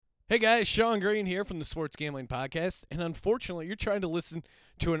Hey guys, Sean Green here from the Sports Gambling Podcast, and unfortunately, you're trying to listen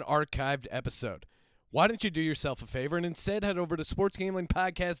to an archived episode. Why don't you do yourself a favor and instead head over to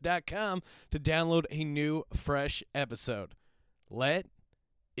sportsgamblingpodcast.com to download a new, fresh episode. Let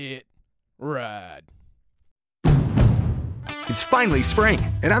it ride. It's finally spring,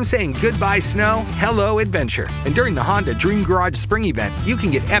 and I'm saying goodbye snow, hello adventure. And during the Honda Dream Garage Spring Event, you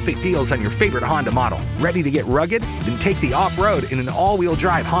can get epic deals on your favorite Honda model. Ready to get rugged? Then take the off-road in an all-wheel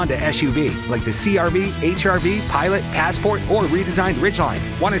drive Honda SUV, like the CR-V, HR-V, Pilot, Passport, or redesigned Ridgeline.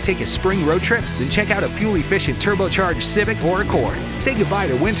 Want to take a spring road trip? Then check out a fuel-efficient turbocharged Civic or Accord. Say goodbye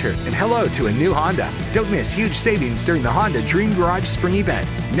to winter and hello to a new Honda. Don't miss huge savings during the Honda Dream Garage Spring Event.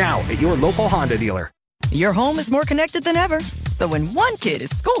 Now at your local Honda dealer. Your home is more connected than ever. So when one kid is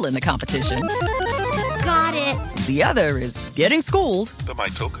schooling the competition, got it. The other is getting schooled. The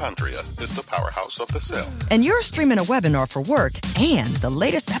mitochondria is the powerhouse of the cell. And you're streaming a webinar for work and the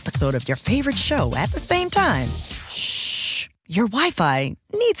latest episode of your favorite show at the same time. Shh. Your Wi-Fi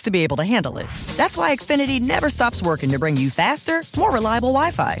needs to be able to handle it. That's why Xfinity never stops working to bring you faster, more reliable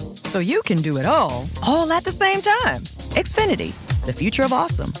Wi-Fi. So you can do it all at the same time. Xfinity, the future of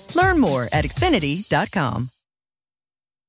awesome. Learn more at Xfinity.com.